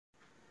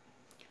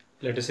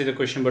Let us see the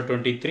question number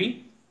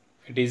 23.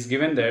 It is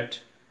given that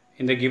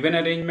in the given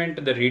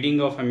arrangement the reading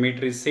of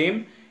ammeter is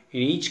same.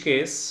 In each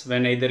case,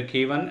 when either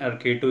K1 or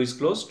K2 is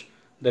closed,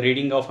 the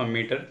reading of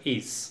ammeter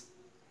is.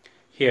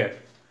 Here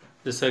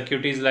the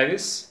circuit is like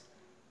this.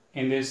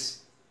 In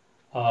this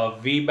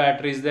V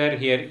battery is there.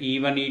 Here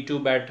E1,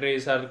 E2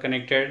 batteries are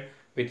connected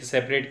with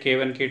separate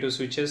K1, K2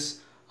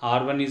 switches.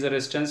 R1 is a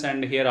resistance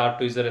and here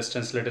R2 is a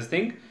resistance. Let us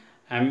think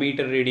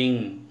ammeter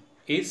reading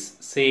is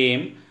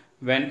same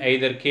when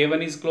either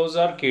K1 is closed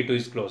or K2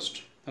 is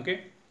closed.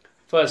 Okay.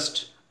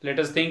 First, let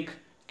us think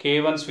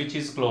K1 switch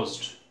is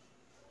closed.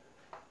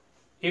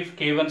 If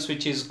K1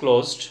 switch is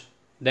closed,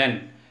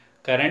 then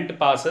current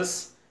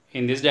passes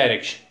in this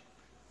direction.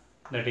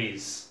 That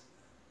is,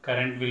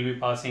 current will be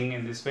passing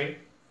in this way.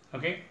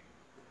 Okay.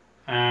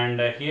 And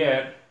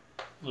here,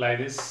 like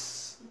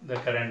this, the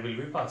current will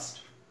be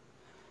passed.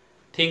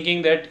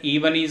 Thinking that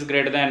E1 is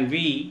greater than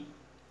V,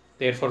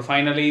 therefore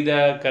finally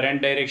the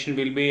current direction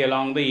will be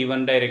along the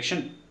E1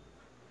 direction.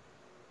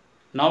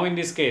 Now in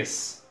this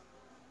case,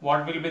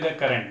 what will be the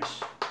current?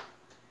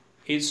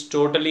 Is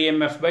total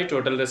EMF by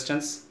total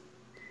resistance.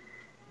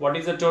 What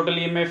is the total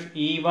EMF?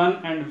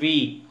 E1 and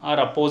V are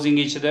opposing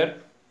each other.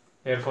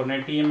 Therefore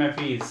net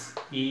EMF is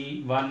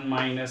E1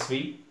 minus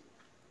V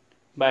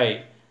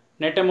by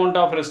net amount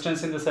of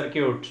resistance in the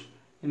circuit.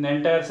 In the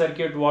entire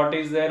circuit, what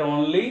is there?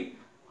 Only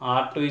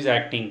R2 is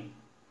acting.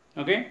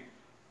 Okay.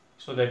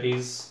 So that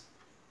is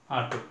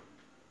R2.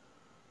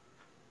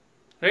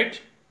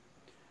 Right.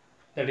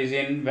 That is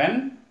in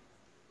when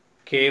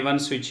K1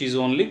 switch is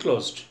only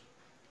closed.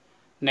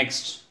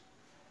 Next,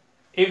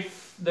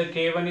 if the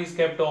K1 is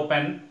kept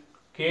open,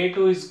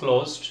 K2 is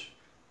closed,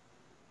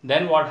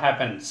 then what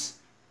happens?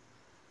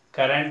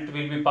 Current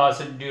will be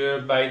passed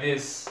by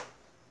this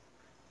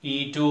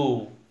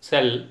E2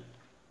 cell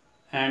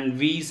and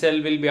V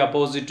cell will be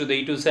opposite to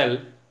the E2 cell.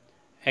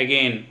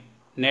 Again,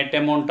 net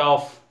amount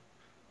of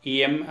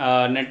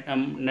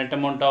net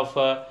amount of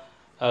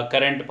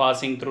current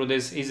passing through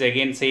this is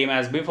again same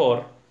as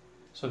before.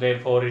 So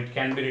therefore it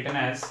can be written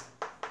as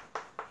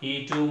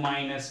E2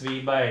 minus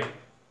V by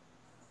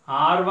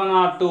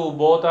R1, R2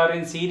 both are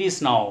in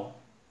series now.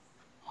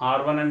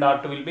 R1 and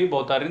R2 will be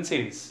both are in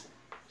series.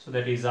 So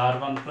that is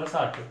R1 plus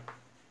R2.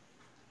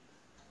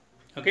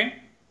 Okay.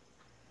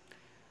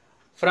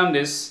 From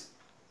this,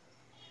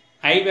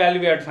 I value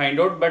we have to find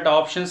out, but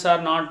options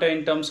are not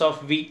in terms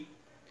of V.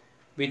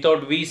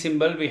 Without V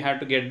symbol, we have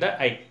to get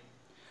the I.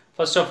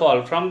 First of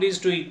all, from these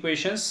two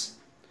equations,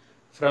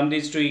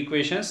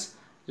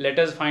 let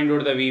us find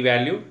out the V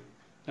value.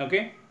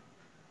 Okay.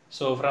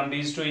 So from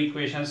these two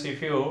equations,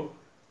 if you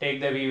take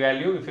the V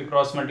value, if you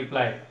cross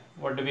multiply,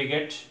 what do we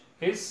get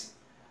is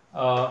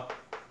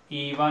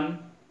E1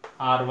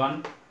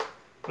 R1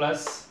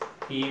 plus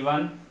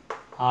E1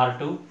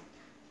 R2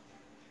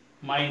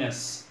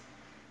 minus,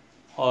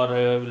 or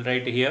we'll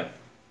write here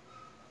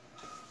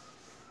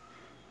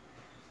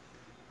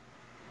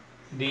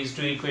these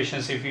two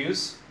equations. If you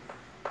use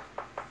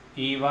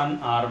E1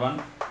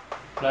 R1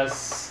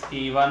 plus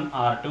E1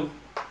 R2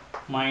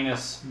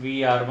 minus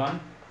VR1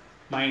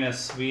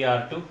 minus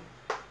VR2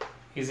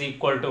 is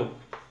equal to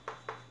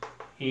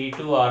E2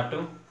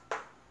 R2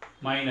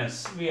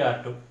 minus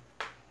VR2.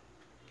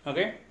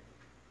 Okay.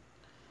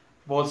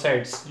 Both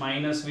sides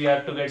minus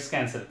VR2 gets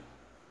cancelled.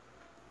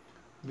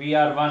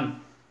 VR1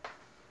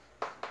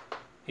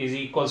 is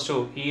equals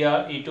to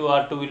E2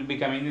 R2 will be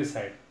coming this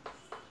side.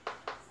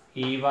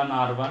 E1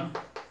 R1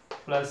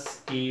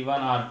 plus E1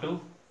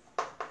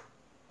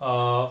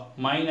 R2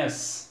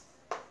 minus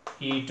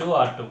E2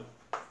 R2.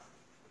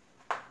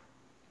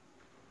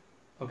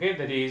 Okay,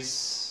 that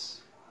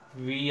is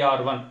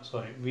VR1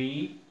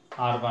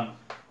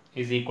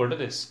 is equal to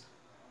this.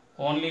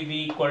 Only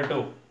V equal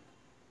to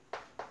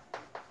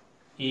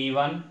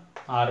E1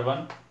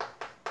 R1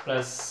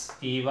 plus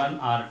E1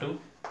 R2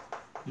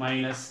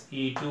 minus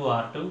E2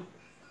 R2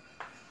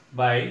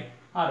 by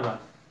R1.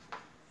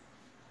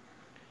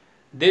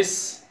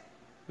 This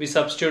we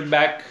substitute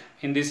back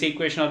in this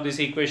equation or this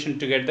equation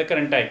to get the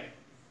current I.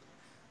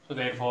 So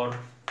therefore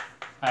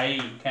I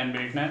can be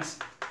written as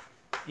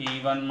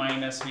E1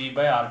 minus V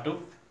by R2.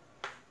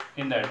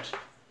 In that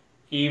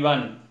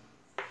E1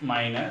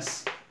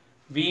 minus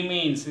V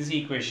means this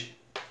equation.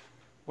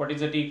 What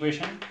is that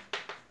equation?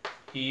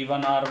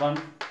 E1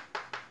 R1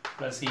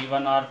 plus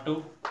E1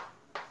 R2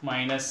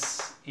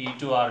 minus E2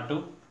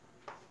 R2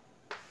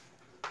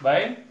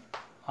 by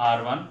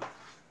R1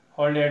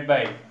 whole divided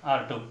by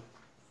R2.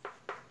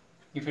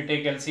 If you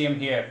take LCM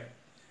here,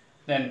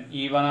 then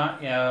this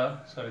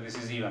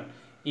is E1.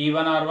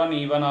 E1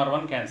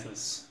 R1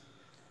 cancels.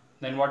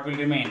 Then what will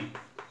remain?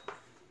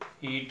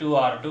 E2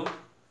 R2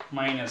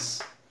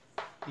 minus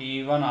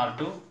E1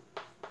 R2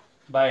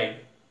 by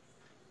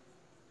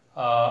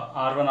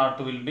R1 R2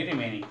 will be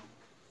remaining.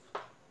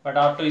 But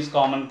R2 is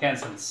common,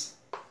 cancels.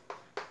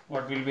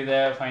 What will be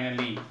there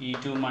finally?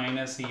 E2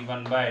 minus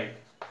E1 by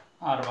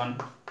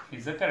R1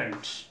 is the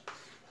current.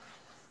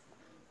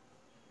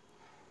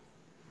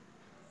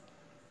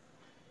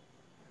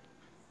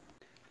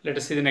 Let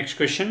us see the next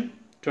question.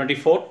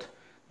 24th.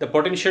 the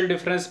potential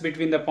difference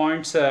between the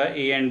points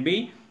A and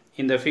B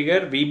in the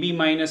figure VB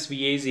minus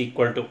VA is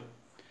equal to.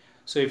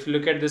 So if you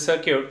look at the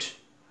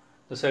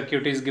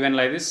circuit is given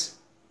like this.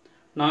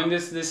 Now in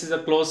this is a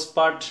closed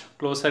part,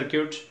 closed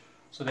circuit.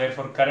 So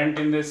therefore current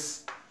in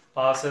this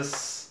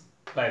passes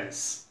like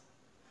this.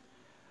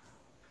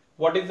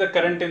 What is the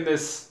current in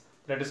this?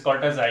 That is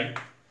called as I.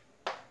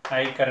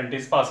 I current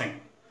is passing.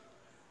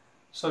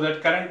 So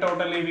that current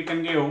totally we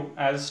can give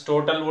as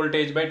total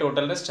voltage by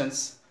total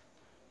resistance.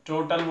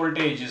 Total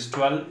voltage is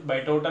 12 by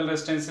total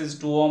resistance is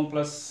 2 ohm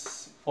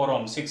plus 4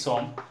 ohm, 6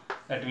 ohm.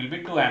 That will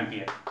be 2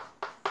 ampere.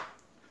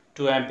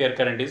 2 ampere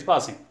current is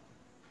passing.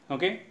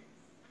 Okay.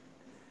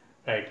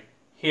 Right.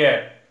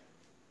 Here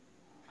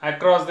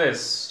across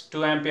this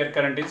 2 ampere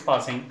current is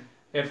passing.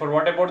 Therefore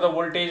what about the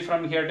voltage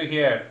from here to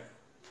here?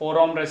 4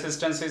 ohm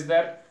resistance is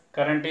there.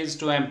 Current is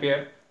 2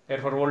 ampere.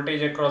 Therefore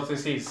voltage across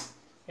this is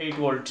 8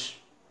 volt.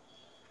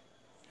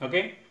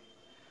 Okay.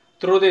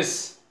 Through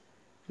this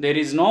there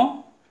is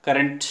no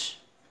current.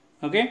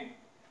 Okay.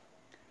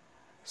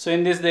 So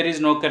in this there is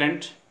no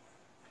current.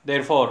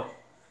 Therefore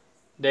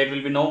there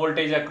will be no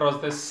voltage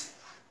across this.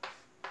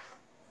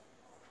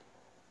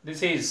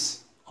 This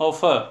is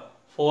of a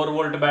 4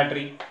 volt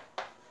battery.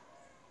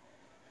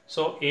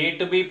 So A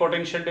to B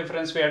potential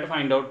difference we have to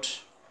find out.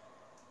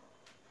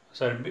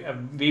 So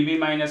VB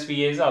minus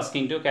VA is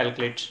asking to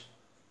calculate.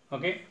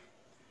 Okay.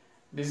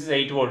 This is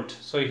 8 volt.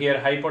 So here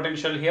high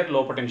potential, here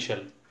low potential.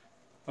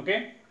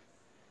 Okay.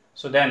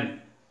 So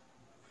then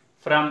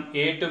from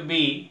A to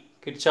B,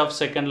 Kirchhoff's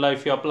second law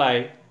if you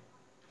apply.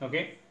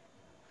 Okay.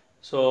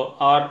 So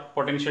our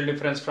potential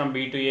difference from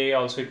B to A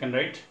also you can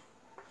write.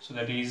 So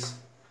that is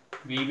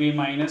VB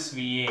minus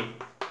VA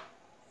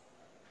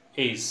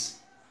is.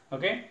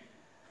 Okay.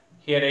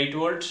 Here 8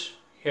 volt,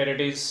 here it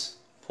is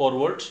 4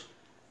 volt.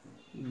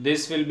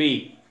 This will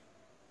be,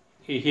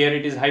 here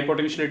it is high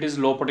potential, it is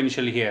low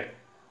potential here.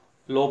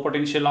 Low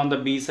potential on the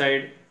B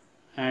side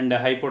and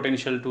high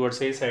potential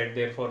towards A side.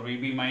 Therefore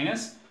VB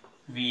minus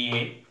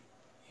VA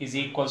is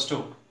equals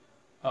to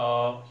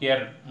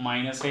here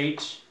minus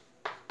 8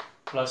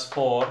 plus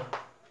 4,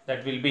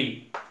 that will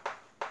be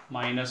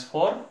minus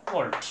 4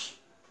 volts.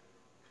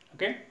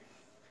 Okay.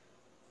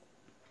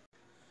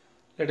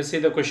 Let us see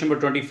the question number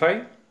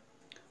 25.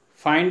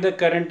 Find the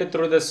current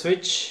through the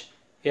switch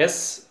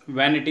S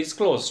when it is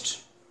closed.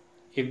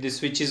 If the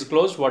switch is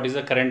closed, what is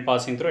the current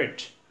passing through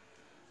it?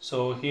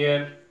 So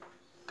here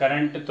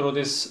current through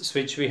this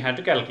switch we have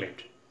to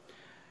calculate.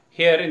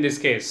 Here in this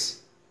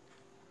case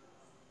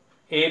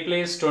A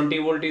place 20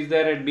 volt is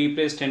there, at B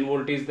place 10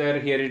 volt is there.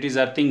 Here it is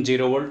earthing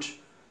 0 volt.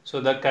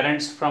 So the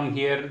currents from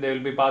here they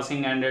will be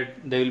passing and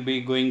they will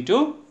be going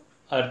to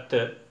earth.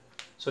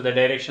 So the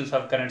directions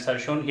of currents are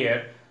shown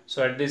here.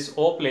 So at this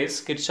O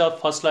place, Kirchhoff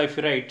first law if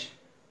you write,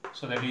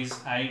 so that is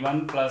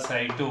I1 plus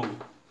I2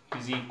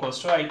 is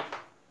equals to I.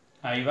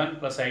 I1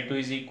 plus I2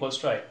 is equals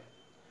to I.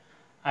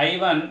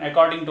 I1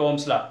 according to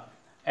Ohm's law,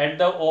 at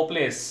the O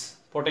place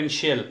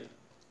potential,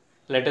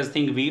 let us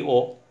think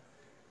VO,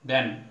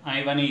 then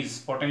I1 is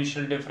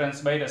potential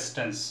difference by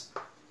resistance,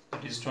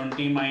 that is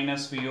 20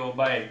 minus VO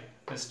by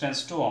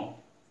resistance 2 ohm.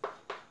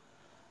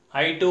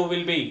 I2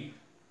 will be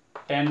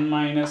 10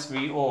 minus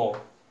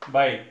VO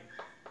by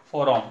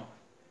 4 ohm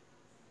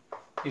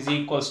is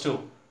equals to,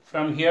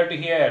 from here to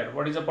here,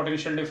 what is the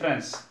potential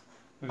difference?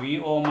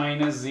 VO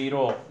minus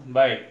 0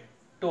 by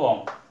 2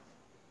 ohm.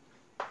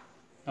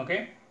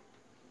 Okay.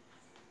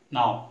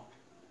 Now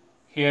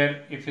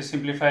here if you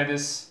simplify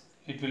this,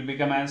 it will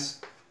become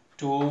as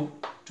 2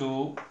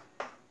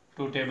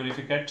 table if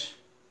you cut,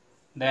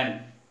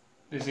 then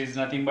this is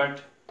nothing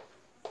but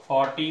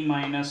 40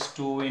 minus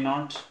 2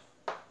 V0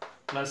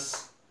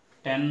 plus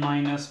 10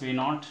 minus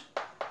V0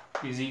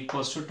 is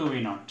equals to 2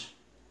 V0.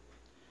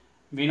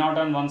 V0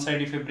 on one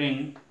side if you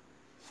bring,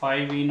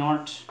 5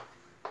 V0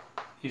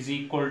 is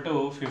equal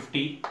to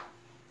 50,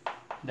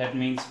 that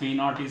means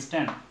V0 is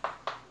 10.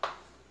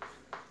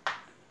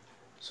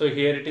 So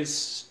here it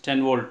is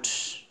 10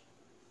 volts.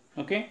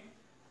 Okay.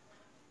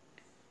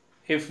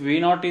 If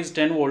V0 is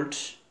 10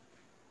 volts,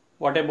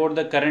 what about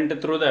the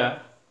current through the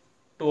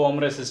 2 ohm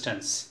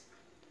resistance?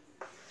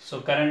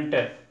 So current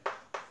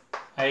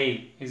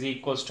I is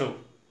equals to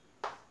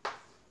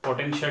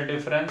potential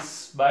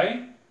difference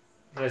by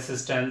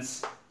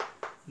resistance,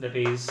 that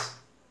is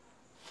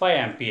 5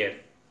 ampere.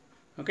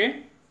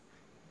 Okay.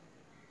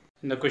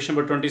 In the question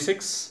number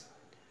 26,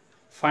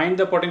 find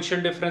the potential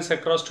difference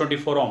across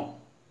 24 ohm.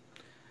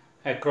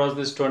 Across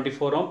this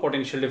 24 ohm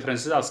potential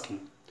difference is asking.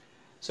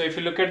 So if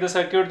you look at the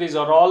circuit, these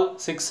are all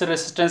 6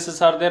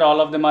 resistances are there,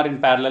 all of them are in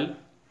parallel.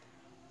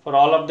 For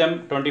all of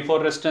them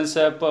 24 resistance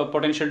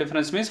potential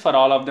difference means for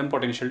all of them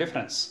potential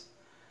difference.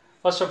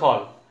 First of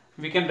all,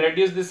 we can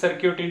reduce this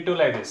circuit into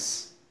like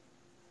this.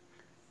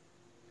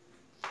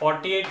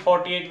 48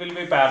 will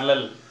be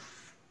parallel,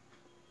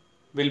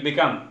 will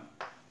become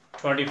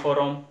 24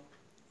 ohm.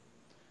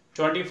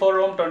 24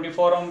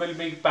 ohm will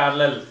be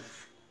parallel,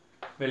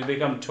 will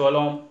become 12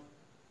 ohm.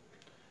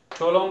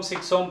 12 ohm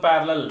 6 ohm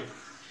parallel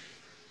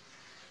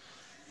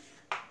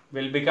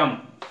will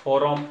become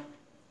 4 ohm.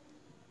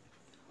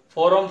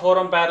 4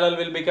 ohm parallel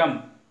will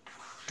become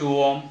 2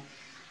 ohm.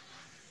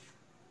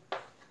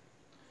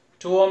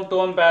 2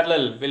 ohm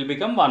parallel will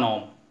become 1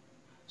 ohm.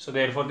 So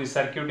therefore the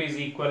circuit is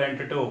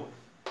equivalent to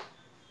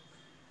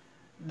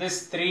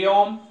this 3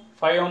 ohm,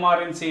 5 ohm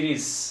are in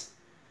series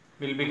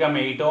will become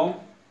 8 ohm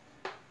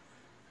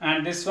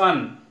and this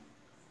one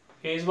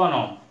is 1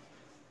 ohm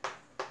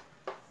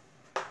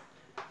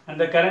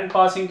and the current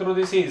passing through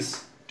this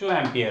is 2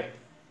 ampere.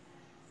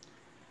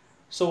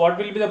 So what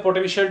will be the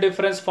potential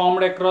difference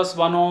formed across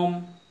 1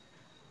 ohm?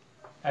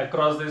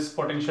 Across this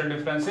potential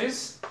difference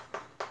is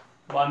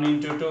 1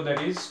 into 2,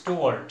 that is 2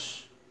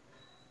 volts.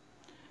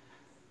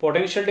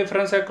 Potential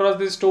difference across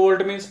this 2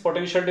 volt means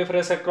potential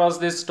difference across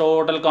this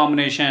total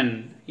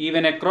combination,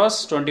 even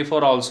across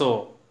 24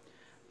 also.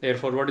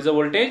 Therefore, what is the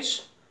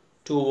voltage?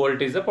 2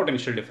 volt is the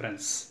potential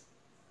difference.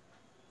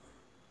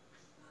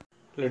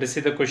 Let us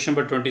see the question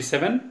number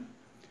 27.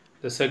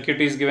 The circuit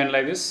is given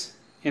like this.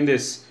 In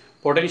this,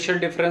 potential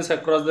difference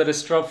across the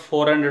resistor of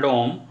 400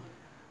 ohm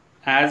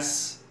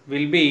as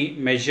will be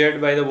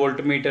measured by the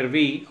voltmeter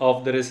V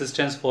of the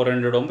resistance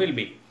 400 ohm will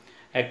be.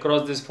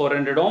 Across this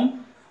 400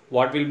 ohm,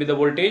 what will be the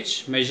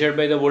voltage measured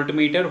by the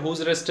voltmeter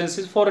whose resistance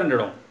is 400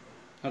 ohm.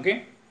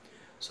 Okay.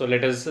 So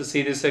let us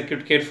see this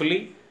circuit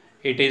carefully.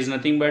 It is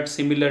nothing but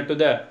similar to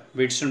the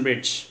Wheatstone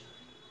bridge.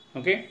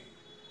 Okay.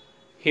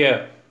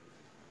 Here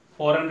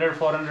 400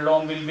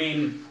 ohm will be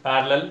in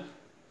parallel,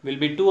 will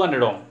be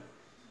 200 ohm.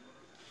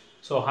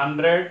 So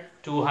 100,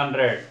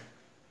 200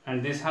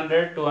 and this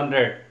 100,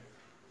 200.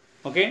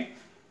 Okay.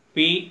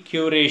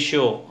 PQ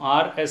ratio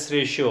or S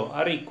ratio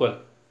are equal.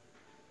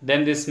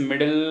 Then this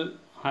middle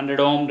 100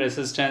 ohm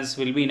resistance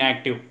will be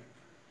inactive.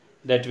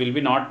 That will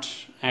be not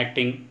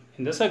acting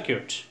in the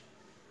circuit.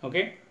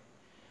 Okay.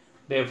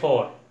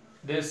 Therefore,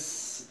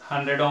 this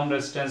 100 ohm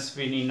resistance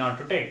we need not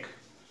to take.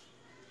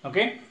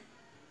 Okay.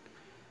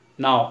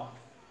 Now,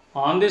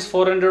 on this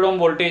 400 ohm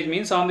voltage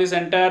means on this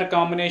entire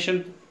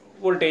combination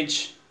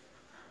voltage.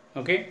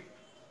 Okay.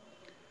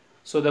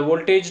 So the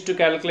voltage to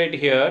calculate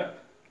here,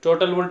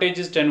 total voltage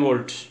is 10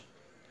 volts.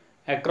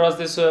 Across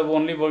this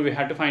only we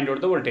have to find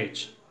out the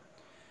voltage.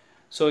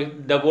 So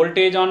the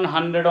voltage on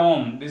 100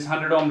 ohm, this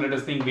 100 ohm let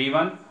us think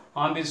V1,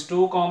 on this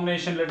 2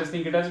 combination let us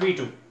think it as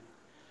V2.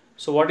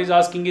 So what is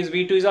asking is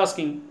V2 is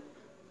asking.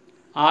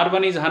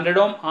 R1 is 100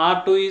 ohm,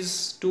 R2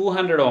 is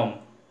 200 ohm.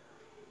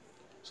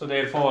 So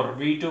therefore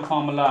V2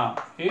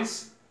 formula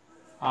is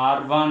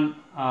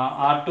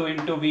R2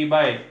 into V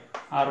by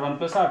R1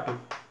 plus R2.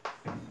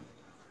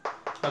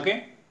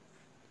 Okay.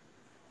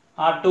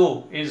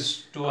 R2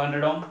 is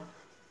 200 ohm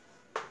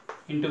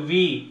into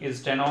V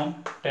is 10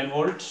 ohm, 10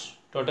 volts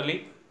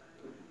totally,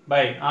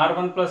 by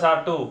R1 plus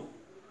R2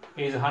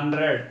 is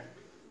 100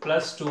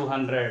 plus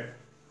 200,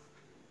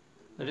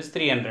 that is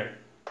 300.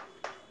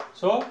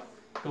 So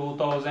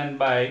 2000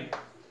 by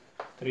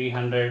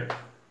 300,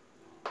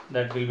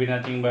 that will be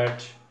nothing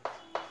but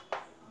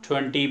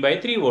 20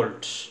 by 3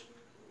 volts.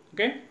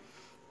 Okay.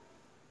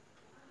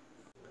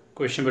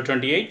 Question number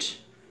 28.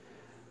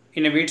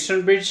 In a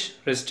Wheatstone bridge,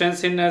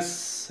 resistance in a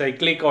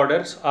cyclic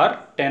orders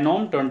are 10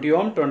 ohm, 20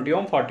 ohm, 20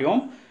 ohm, 40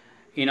 ohm.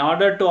 In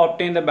order to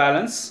obtain the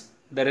balance,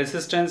 the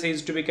resistance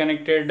is to be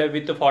connected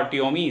with 40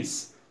 ohm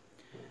is.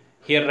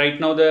 Here right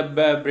now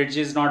the bridge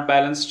is not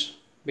balanced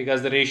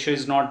because the ratio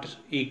is not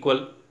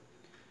equal.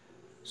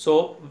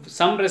 So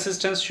some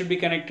resistance should be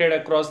connected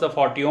across the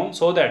 40 ohm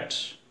so that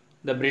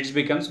the bridge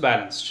becomes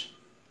balanced.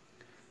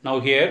 Now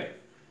here,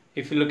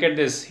 if you look at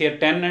this, here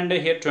 10 and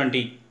here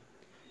 20.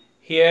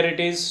 Here it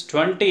is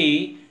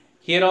 20,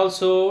 here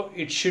also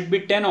it should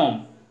be 10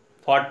 ohm.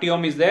 40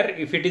 ohm is there.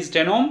 If it is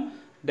 10 ohm,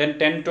 then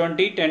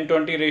 10-20,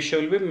 10-20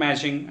 ratio will be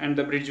matching and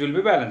the bridge will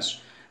be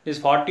balanced. This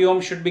 40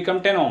 ohm should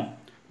become 10 ohm.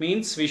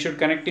 Means we should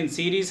connect in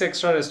series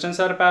extra resistance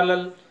or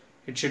parallel.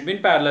 It should be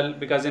in parallel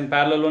because in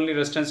parallel only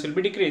resistance will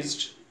be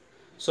decreased.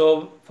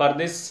 So for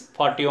this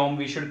 40 ohm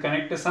we should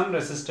connect some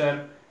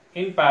resistor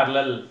in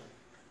parallel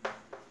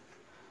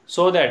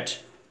so that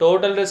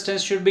total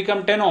resistance should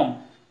become 10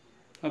 ohm.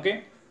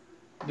 Okay.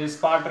 This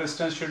part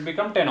resistance should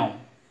become 10 ohm.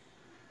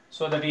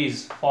 So that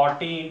is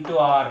 40 into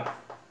R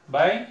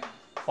by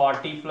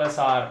 40 plus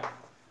R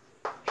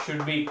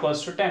should be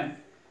equals to 10.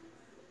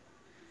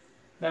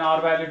 Then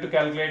R value to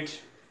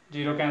calculate,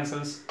 0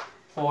 cancels,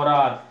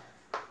 4R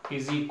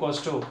is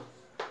equals to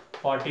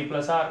 40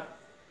 plus R.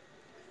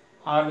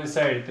 R this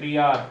side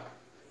 3R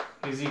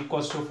is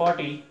equals to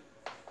 40.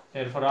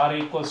 Therefore R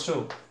equals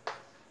to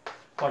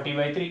 40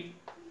 by 3.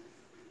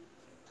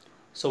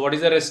 So what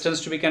is the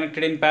resistance to be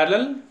connected in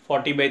parallel?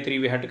 40 by 3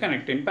 we have to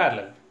connect in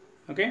parallel.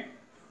 Okay.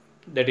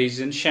 That is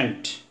in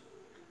shunt.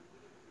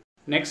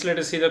 Next let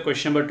us see the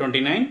question number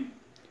 29.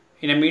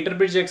 In a meter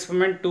bridge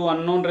experiment, 2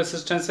 unknown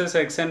resistances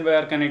X and Y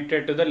are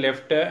connected to the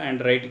left and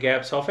right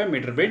gaps of a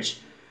meter bridge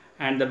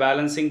and the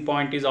balancing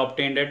point is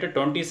obtained at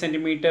 20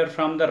 cm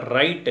from the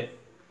right,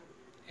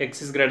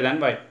 X is greater than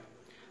Y.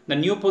 The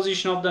new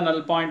position of the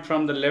null point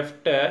from the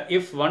left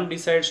if one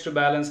decides to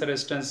balance a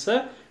resistance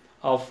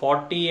of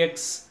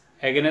 40x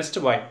against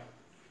Y.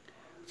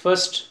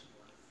 First,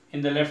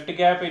 in the left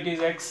gap it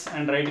is X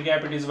and right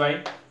gap it is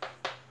Y.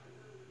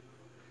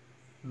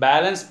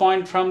 balance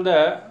point from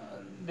the,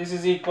 this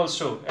is equals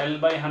to L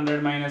by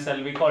 100 minus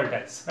L we call it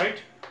as,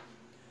 right?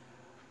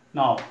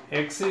 Now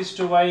x is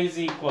to y is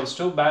equals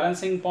to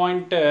balancing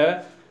point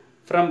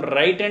from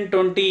right end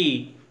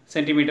 20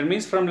 centimeter,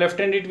 means from left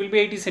end it will be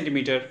 80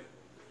 centimeter.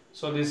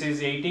 So this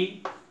is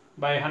 80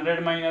 by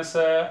 100 minus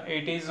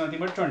 80 is nothing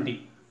but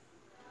 20.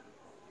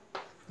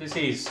 This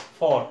is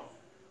 4.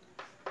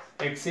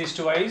 X is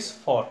to y is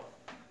 4.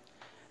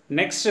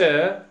 Next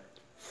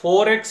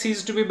 4x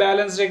is to be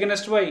balanced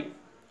against y.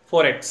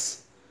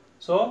 4x.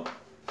 So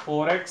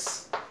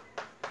 4x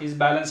is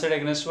balanced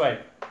against y.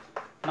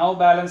 Now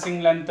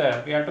balancing length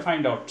we have to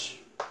find out.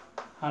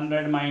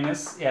 100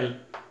 minus L.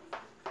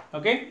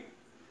 Okay.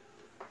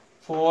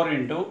 4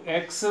 into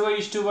x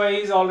is to y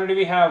is already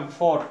we have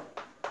 4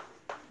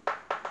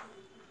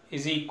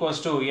 is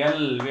equals to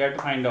L, we have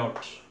to find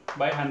out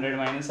by 100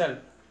 minus L.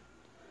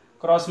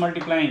 Cross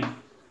multiplying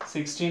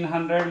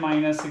 1600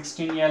 minus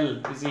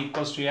 16L is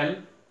equals to L.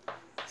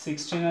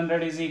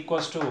 1600 is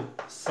equals to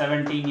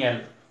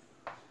 17L.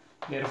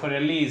 Therefore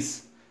L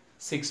is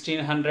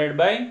 1600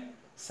 by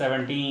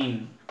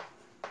 17.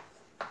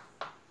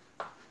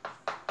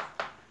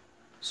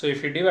 So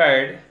if we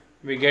divide,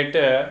 we get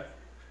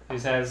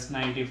this as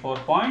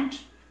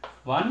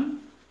 94.1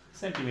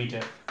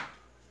 centimeter.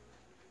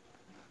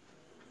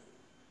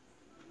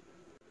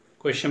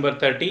 Question number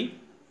 30.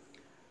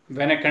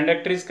 When a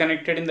conductor is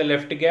connected in the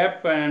left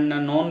gap and a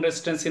known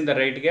resistance in the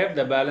right gap,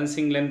 the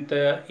balancing length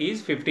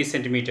is 50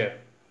 centimeter.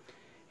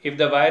 If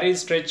the wire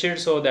is stretched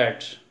so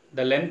that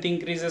the length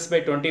increases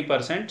by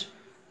 20%,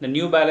 the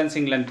new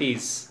balancing length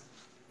is,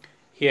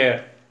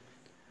 here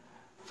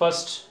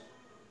first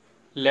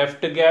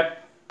left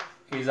gap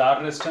is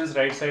R resistance,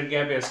 right side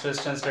gap S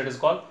resistance, that is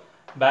called.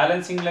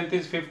 Balancing length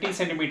is 50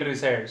 centimeter is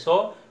said.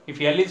 So if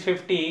L is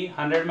 50,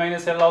 100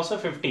 minus L also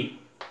 50.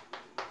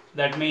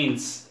 That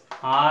means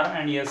R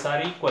and S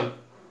are equal.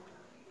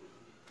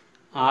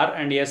 R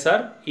and S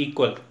are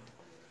equal.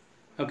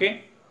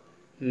 Okay.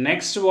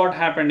 Next what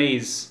happened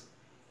is,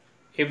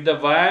 if the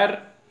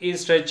wire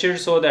is stretched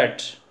so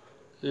that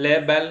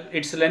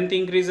its length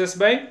increases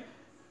by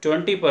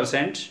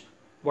 20%,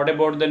 what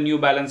about the new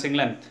balancing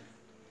length?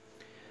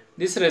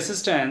 This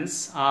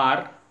resistance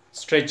R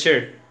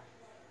stretched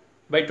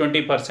by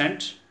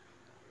 20%.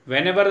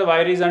 Whenever the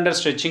wire is under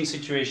stretching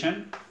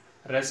situation,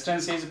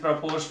 resistance is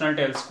proportional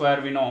to L square,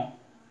 we know.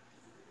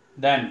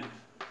 Then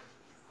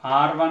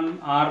R1,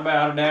 R by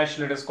R dash,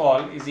 let us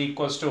call, is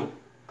equals to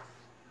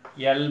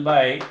L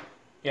by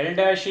L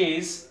dash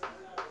is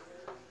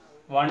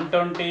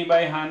 120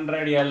 by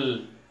 100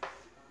 L,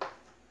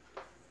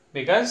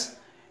 because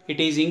it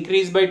is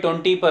increased by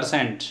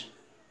 20%.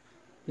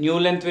 New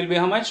length will be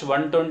how much?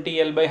 120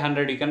 L by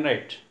 100 you can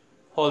write,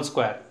 whole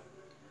square.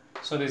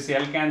 So this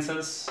L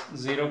cancels,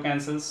 0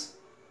 cancels,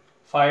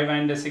 5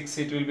 and 6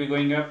 it will be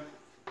going up.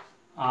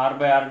 R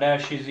by R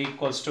dash is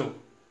equals to,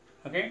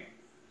 okay,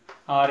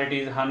 or it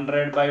is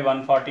 100 by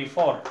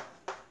 144,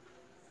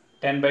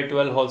 10 by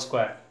 12 whole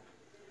square.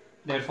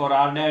 Therefore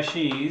R dash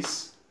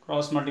is,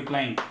 cross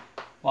multiplying,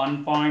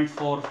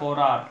 1.44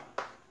 R.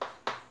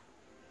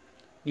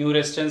 New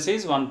resistance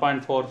is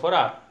 1.44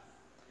 R.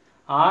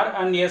 R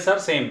and S are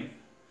same.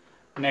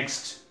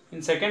 Next,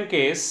 in second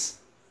case,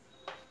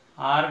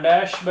 R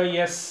dash by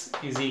S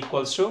is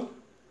equals to,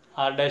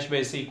 R dash by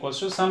S equals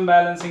to some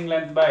balancing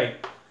length by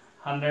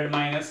 100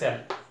 minus L.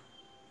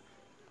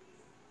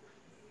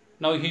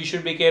 Now he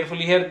should be careful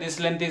here. This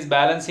length is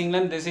balancing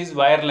length, this is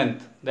wire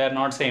length. They are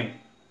not same.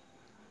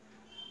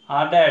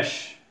 R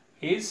dash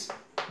is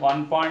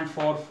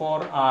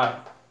 1.44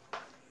 R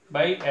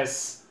by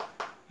S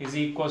is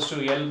equals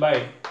to L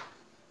by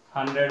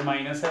 100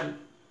 minus L.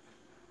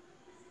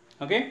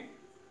 Okay.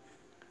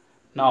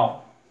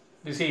 Now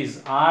this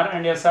is R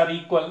and S are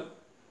equal.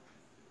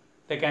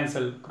 They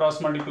cancel. Cross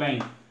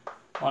multiplying.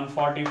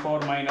 144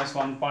 minus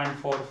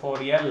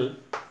 1.44 L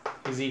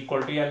is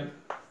equal to L.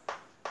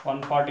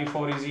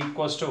 144 is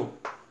equals to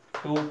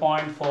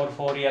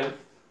 2.44 L.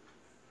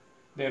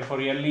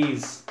 Therefore L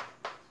is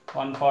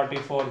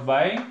 144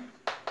 by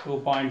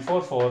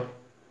 2.44.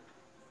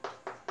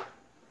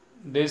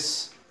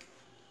 This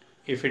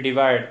if we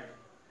divide,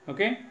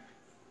 okay,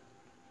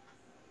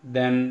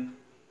 then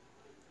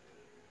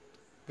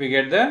we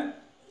get the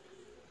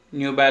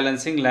new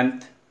balancing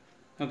length,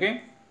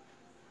 okay,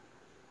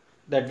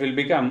 that will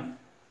become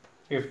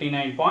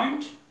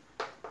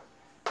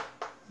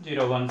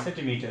 59.01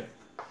 centimeter.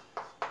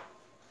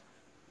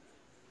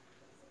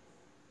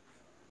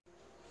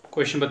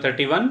 Question number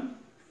 31.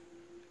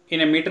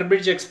 In a meter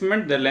bridge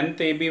experiment, the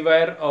length AB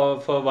wire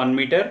of 1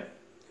 meter,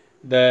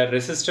 the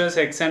resistors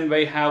X and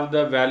Y have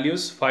the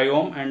values 5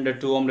 ohm and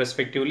 2 ohm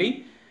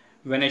respectively.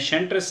 When a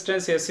shunt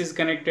resistance S is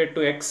connected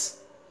to X,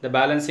 the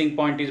balancing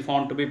point is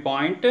found to be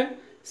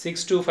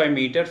 0.625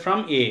 meter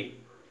from A.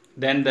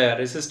 Then the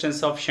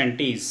resistance of shunt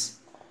is,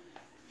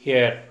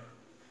 here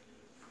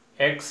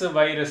X,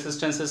 Y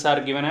resistances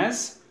are given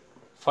as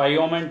 5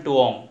 ohm and 2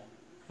 ohm.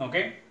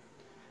 Okay.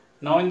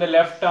 Now in the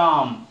left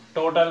arm,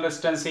 total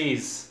resistance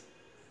is,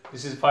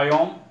 this is 5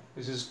 ohm,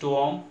 this is 2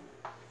 ohm.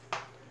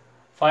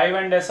 5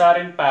 and S are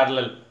in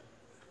parallel.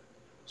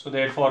 So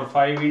therefore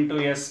 5 into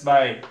S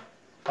by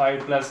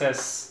 5 plus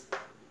S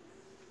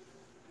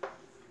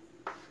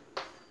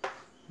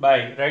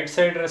by right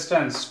side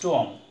resistance 2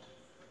 ohm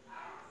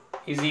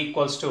is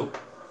equals to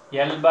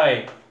L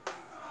by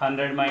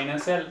 100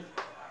 minus L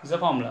is the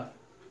formula.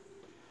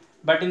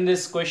 But in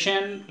this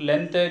question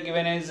length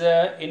given is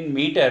in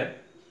meter,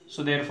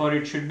 so therefore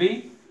it should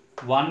be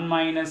 1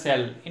 minus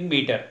L in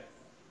meter.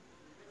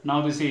 Now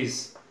this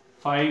is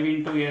 5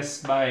 into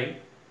S by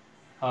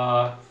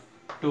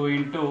 2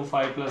 into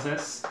 5 plus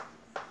S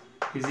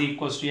is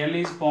equals to L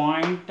is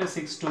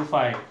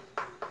 0.625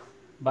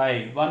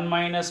 by 1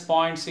 minus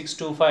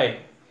 0.625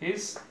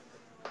 is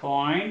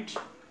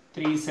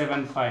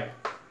 0.375.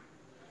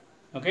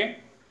 Okay,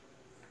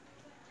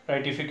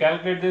 right, if you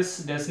calculate this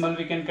decimal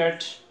we can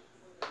cut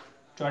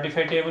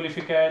 25 table. If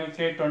you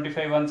calculate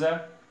 25 ones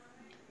are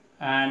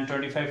and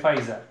 25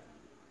 fives are,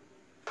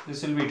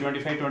 this will be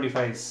 25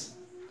 25s,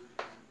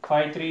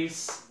 5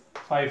 threes,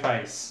 5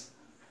 fives,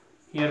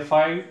 here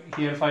 5,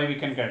 here 5 we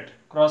can cut,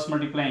 cross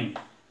multiplying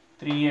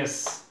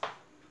 3s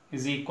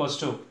is equals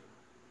to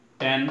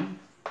 10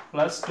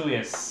 plus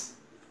 2s,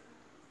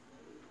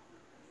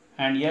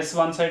 and s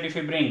one side if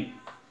you bring,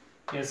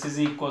 s is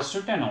equals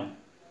to 10 ohm.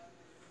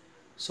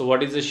 So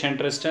what is the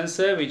shunt resistance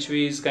which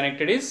is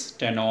connected is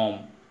 10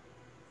 ohm.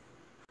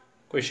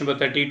 Question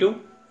number 32.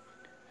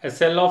 A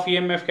cell of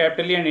EMF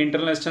capital E and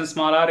internal resistance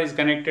small r is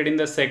connected in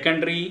the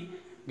secondary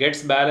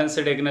gets balanced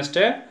against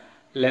a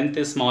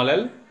length small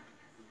l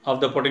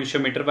of the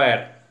potentiometer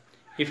wire.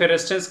 If a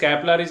resistance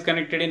capital R is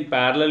connected in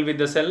parallel with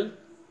the cell,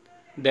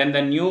 then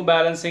the new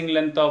balancing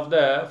length of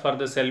the for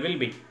the cell will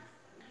be,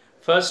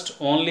 first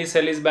only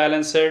cell is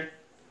balanced,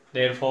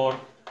 therefore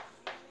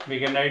we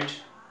can write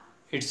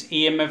its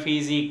EMF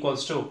is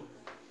equals to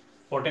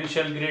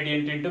potential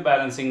gradient into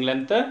balancing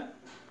length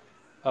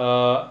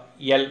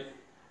L.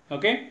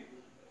 Okay,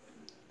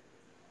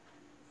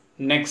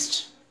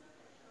 next,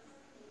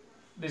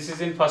 this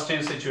is in first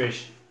instance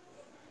situation.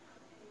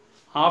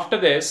 After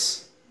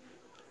this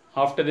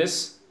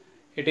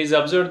it is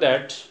observed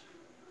that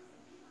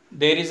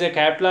there is a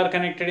capital R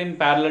connected in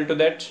parallel to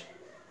that,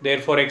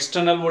 therefore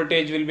external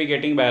voltage will be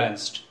getting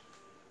balanced.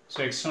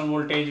 So external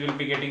voltage will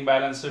be getting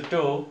balanced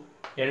to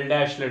L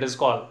dash, let us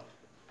call.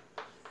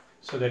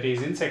 So that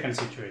is in second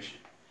situation.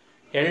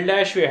 L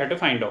dash we have to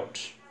find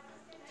out.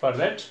 For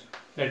that,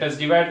 let us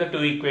divide the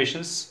two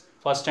equations,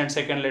 first and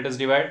second. Let us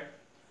divide.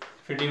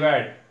 If we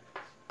divide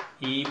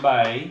E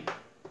by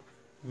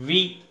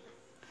V,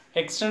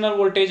 external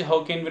voltage,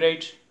 how can we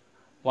write?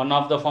 One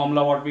of the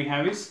formula what we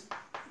have is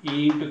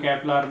E into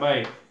capital R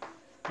by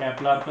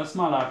capital R plus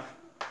small r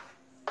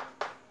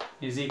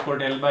is equal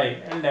to L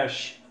by L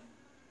dash.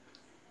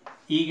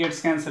 E gets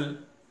cancelled,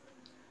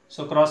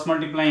 so cross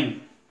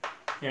multiplying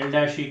L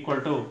dash equal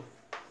to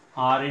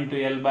R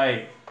into L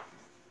by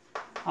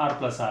R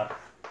plus R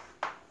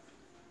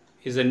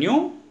is a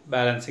new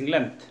balancing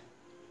length.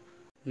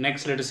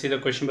 Next, let us see the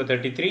question number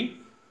 33.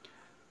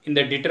 In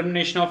the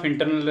determination of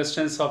internal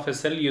resistance of a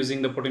cell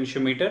using the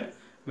potentiometer,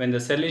 when the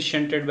cell is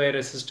shunted by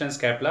resistance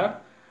capital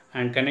R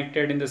and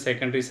connected in the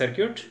secondary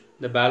circuit,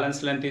 the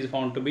balance length is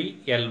found to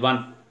be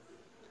L1.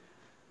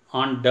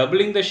 On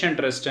doubling the shunt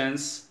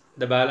resistance,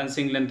 the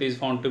balancing length is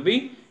found to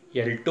be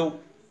L2.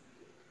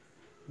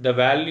 The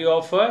value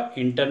of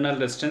internal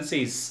resistance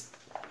is,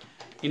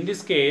 in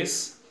this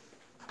case,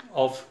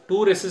 of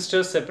two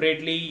resistors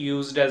separately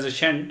used as a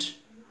shunt,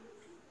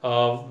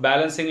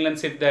 balancing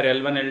lengths if they are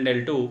L1 and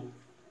L2,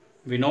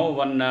 we know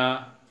one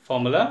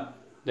formula,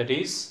 that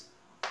is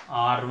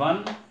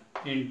R1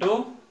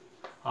 into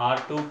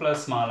R2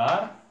 plus small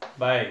r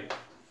by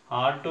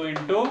R2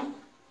 into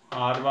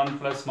R1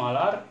 plus small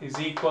r is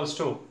equals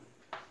to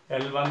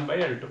L1 by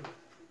L2.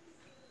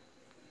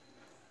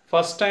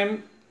 First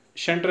time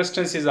shunt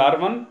resistance is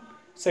R1,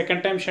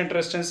 second time shunt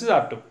resistance is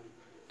R2.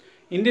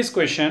 In this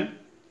question,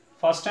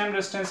 first time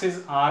resistance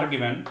is R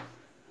given,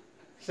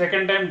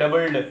 second time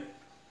doubled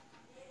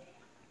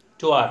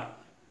to R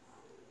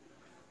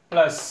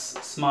plus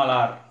small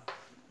r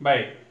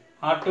by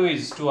R2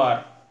 is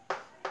 2R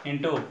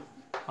into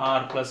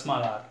R plus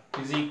small r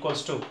is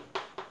equals to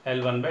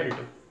L1 by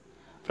L2.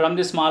 From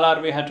this small r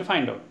we have to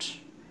find out.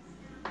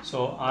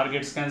 So R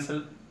gets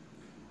cancelled.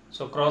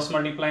 So cross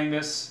multiplying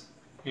this,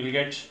 you will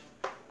get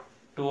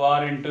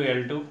 2R into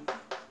L2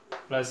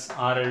 plus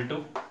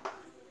RL2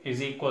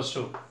 is equals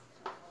to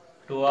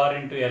 2R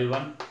into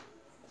L1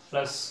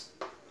 plus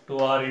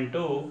 2R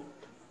into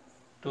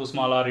 2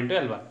 small r into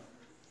L1.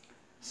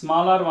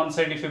 Small r one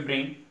side if you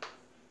bring,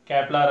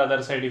 capital R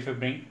other side if you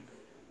bring,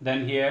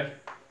 then here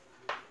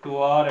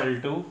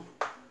 2R L2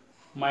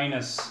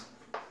 minus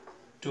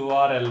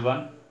 2R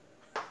L1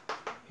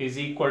 is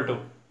equal to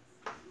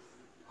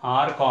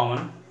R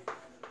common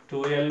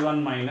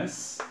 2L1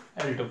 minus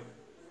L2.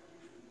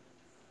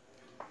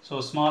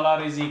 So small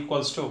r is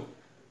equals to,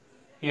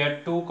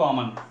 here 2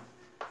 common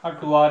or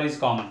 2R is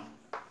common,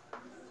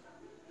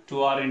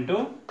 2R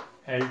into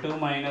L2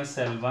 minus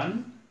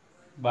L1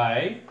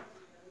 by,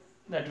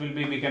 that will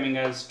be becoming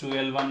as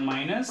 2L1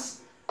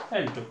 minus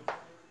L2.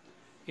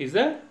 is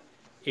the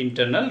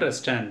internal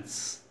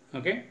resistance.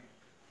 Okay.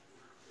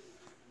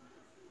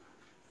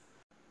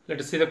 Let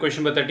us see the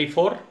question number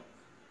 34.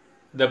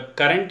 The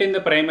current in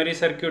the primary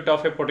circuit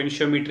of a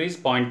potentiometer is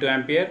 0.2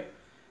 ampere.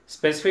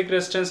 Specific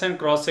resistance and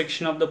cross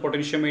section of the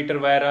potentiometer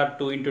wire are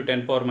 2 into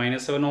 10 power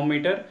minus 7 ohm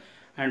meter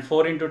and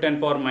 4 into 10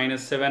 power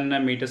minus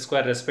 7 meter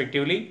square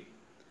respectively.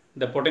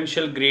 The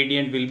potential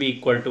gradient will be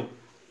equal to.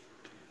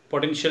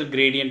 Potential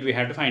gradient we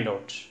have to find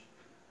out.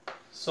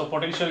 So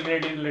potential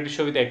gradient, let us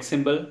show with the X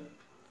symbol,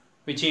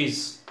 which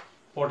is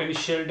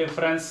potential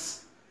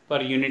difference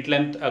per unit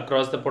length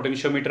across the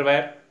potentiometer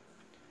wire.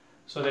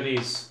 So that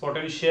is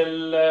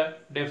potential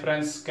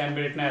difference can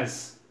be written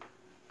as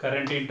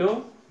current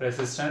into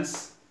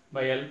resistance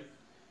by L.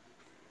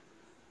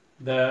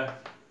 The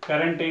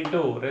current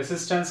into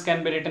resistance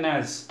can be written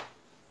as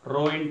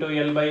rho into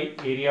L by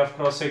area of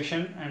cross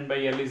section, and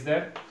by L is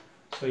there.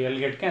 So L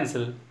get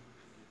cancelled.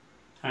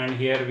 And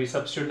here we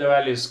substitute the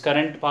values.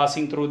 Current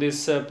passing through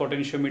this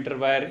potentiometer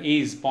wire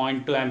is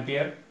 0.2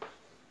 ampere.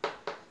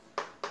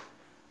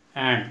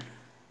 And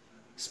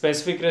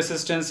specific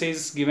resistance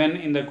is given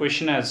in the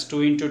question as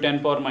 2 into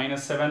 10 power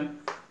minus 7.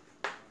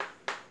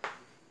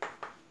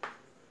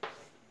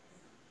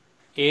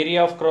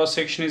 Area of cross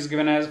section is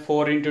given as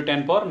 4 into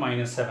 10 power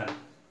minus 7.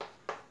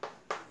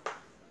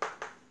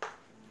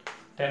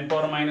 10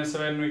 power minus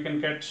 7 we can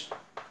get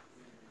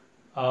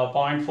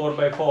 0.4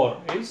 by 4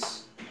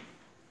 is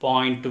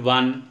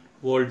 0.1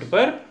 volt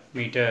per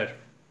meter.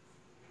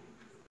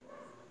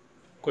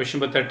 Question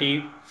number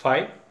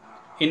 35.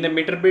 In the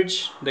meter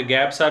bridge, the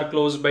gaps are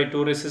closed by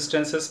two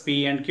resistances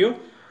P and Q,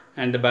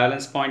 and the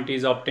balance point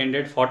is obtained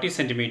at 40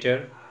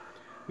 cm.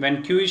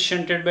 When Q is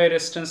shunted by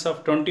resistance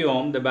of 20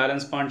 ohm, the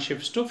balance point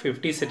shifts to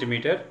 50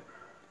 cm.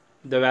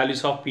 The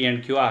values of P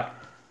and Q are.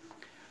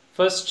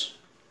 First,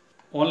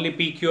 only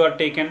PQ are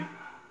taken.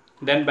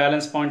 Then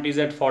balance point is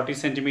at 40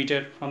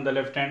 cm from the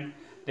left hand.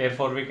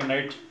 Therefore, we can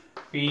write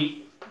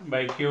P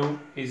by Q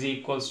is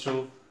equals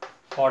to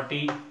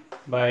 40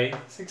 by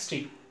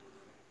 60.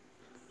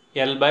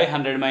 L by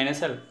 100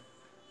 minus L.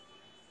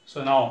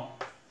 So now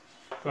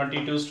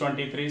 22's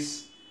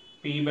 23's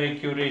P by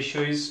Q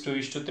ratio is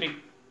 2:3.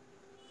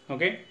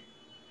 Okay.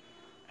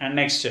 And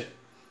next,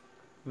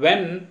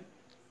 when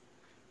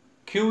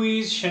Q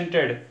is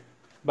shunted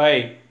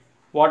by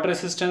what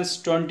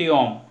resistance? 20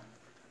 ohm.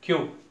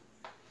 Q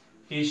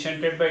is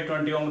shunted by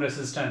 20 ohm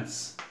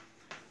resistance.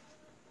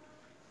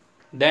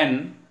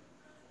 Then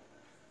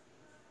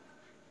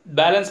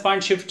balance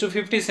point shifts to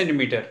 50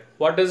 cm.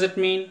 What does it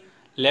mean?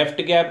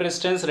 Left gap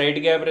resistance, right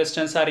gap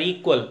resistance are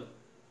equal.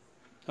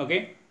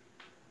 Okay.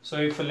 So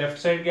if left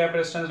side gap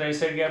resistance, right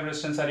side gap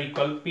resistance are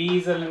equal, P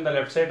is in the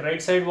left side,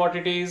 right side what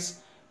it is?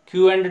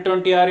 Q and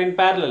 20 are in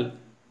parallel.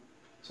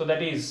 So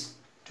that is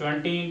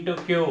 20 into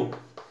Q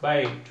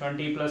by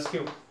 20 plus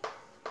Q.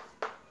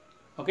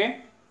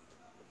 Okay.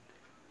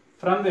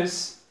 From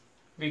this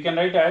we can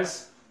write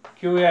as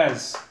Q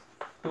as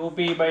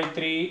 2P by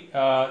 3,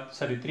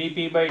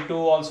 3P by 2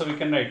 also we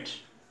can write.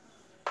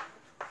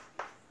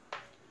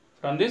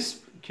 From this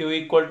Q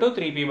equal to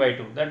 3P by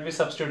 2, that we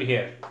substitute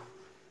here.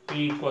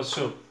 P equals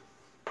to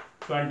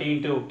 20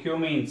 into Q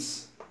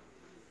means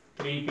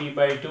 3P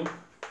by 2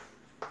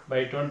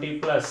 by 20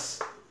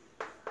 plus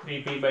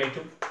 3P by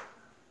 2.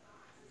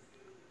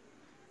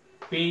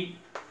 P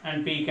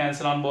and P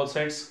cancel on both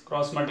sides,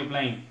 cross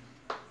multiplying.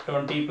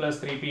 20 plus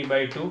 3P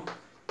by 2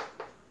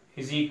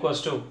 is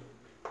equals to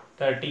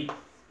 30.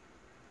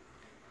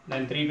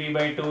 Then 3P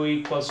by 2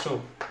 equals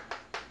to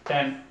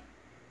 10.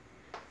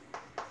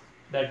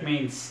 That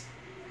means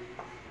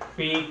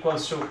P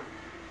equals to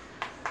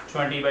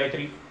 20 by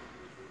 3.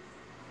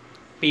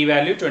 P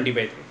value 20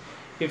 by 3.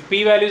 If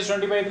P value is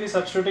 20 by 3,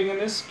 substituting in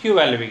this, Q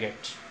value we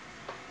get.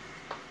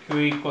 Q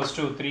equals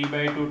to 3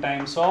 by 2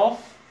 times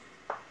of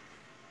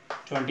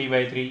 20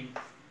 by 3.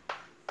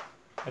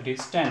 That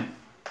is 10.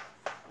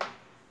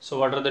 So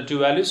what are the two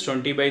values?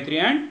 20 by 3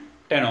 and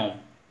 10 ohm.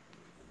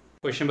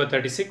 Question number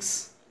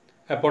 36.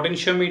 A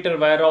potentiometer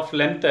wire of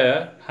length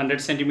 100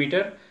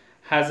 cm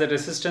has a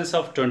resistance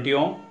of 20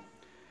 ohm.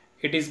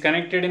 It is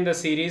connected in the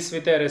series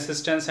with a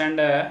resistance and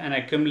an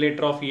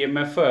accumulator of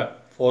EMF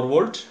 4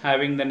 volt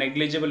having the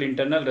negligible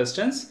internal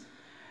resistance.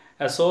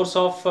 A source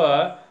of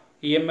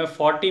EMF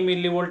 40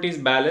 millivolt is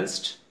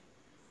balanced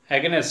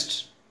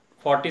against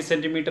 40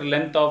 cm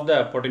length of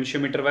the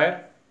potentiometer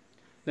wire.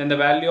 Then the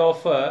value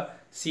of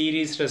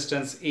series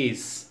resistance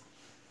is.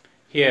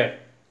 Here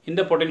in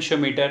the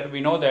potentiometer we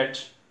know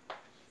that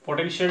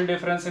potential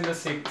difference in the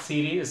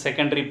series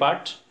secondary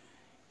part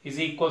is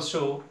equals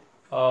to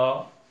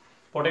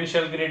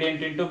potential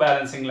gradient into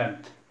balancing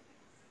length.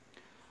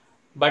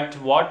 But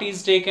what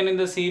is taken in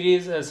the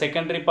series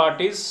secondary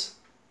part is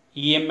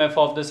EMF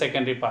of the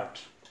secondary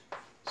part.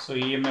 So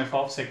EMF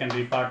of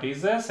secondary part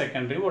is the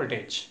secondary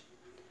voltage.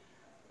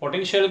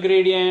 Potential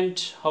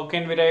gradient, how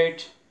can we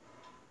write?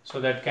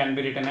 So that can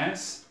be written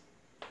as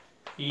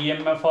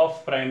EMF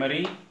of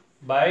primary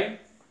by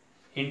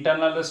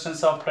internal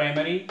resistance of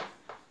primary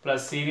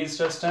plus series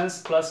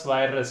resistance plus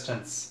wire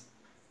resistance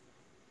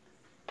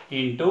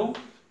into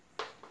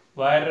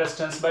wire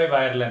resistance by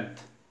wire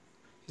length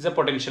is a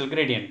potential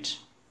gradient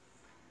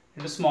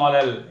into small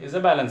l is a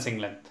balancing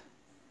length.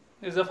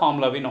 This is a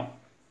formula we know.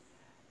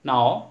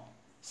 Now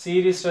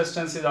series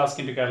resistance is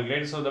asking to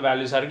calculate, so the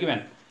values are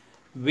given.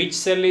 Which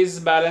cell is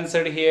balanced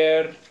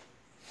here?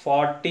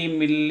 40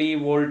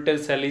 millivolt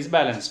cell is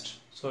balanced.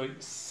 So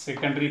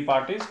secondary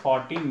part is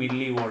 40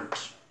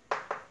 millivolts.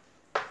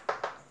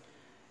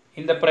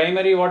 In the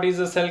primary, what is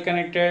the cell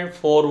connected?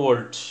 4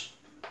 volts.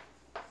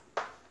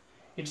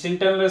 Its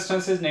internal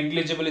resistance is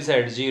negligibly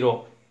set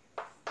 0.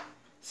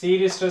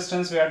 Series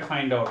resistance we have to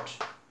find out.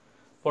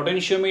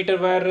 Potentiometer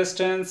wire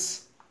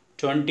resistance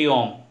 20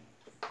 ohm.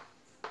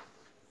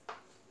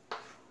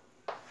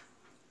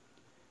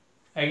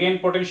 Again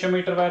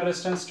potentiometer wire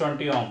resistance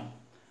 20 ohm.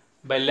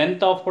 By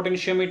length of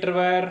potentiometer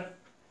wire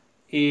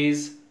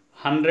is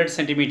 100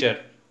 centimeter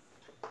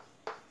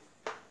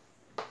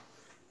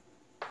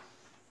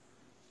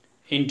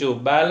into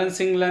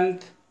balancing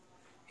length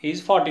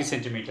is 40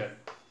 centimeter.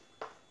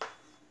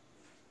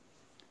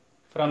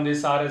 From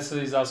this RS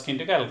is asking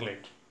to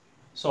calculate.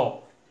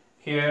 So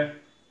here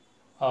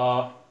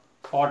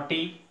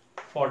 40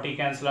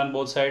 cancel on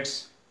both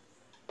sides,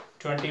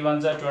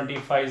 21s are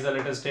 25s,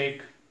 let us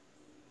take.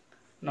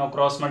 Now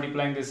cross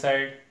multiplying this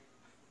side,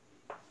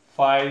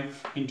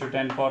 5 into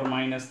 10 power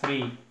minus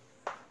 3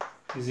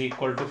 is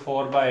equal to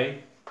 4 by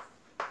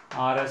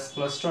RS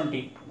plus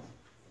 20.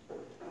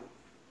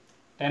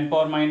 10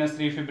 power minus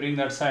 3, if you bring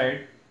that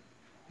side,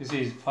 this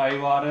is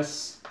 5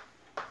 RS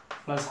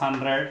plus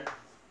 100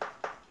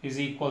 is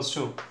equals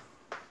to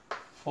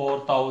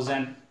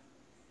 4000.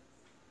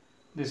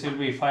 This will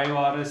be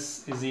 5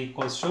 RS is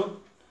equals to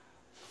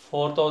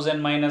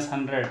 4000 minus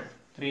 100,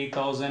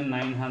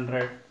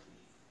 3900.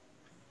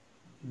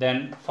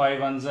 Then 5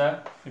 ones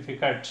are, if you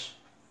cut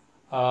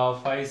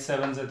 5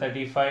 7s are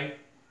 35,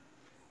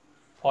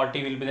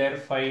 40 will be there,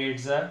 5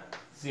 8s are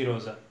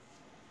 0s are.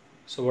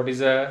 So what is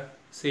the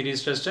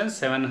series resistance?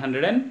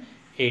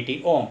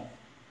 780 ohm.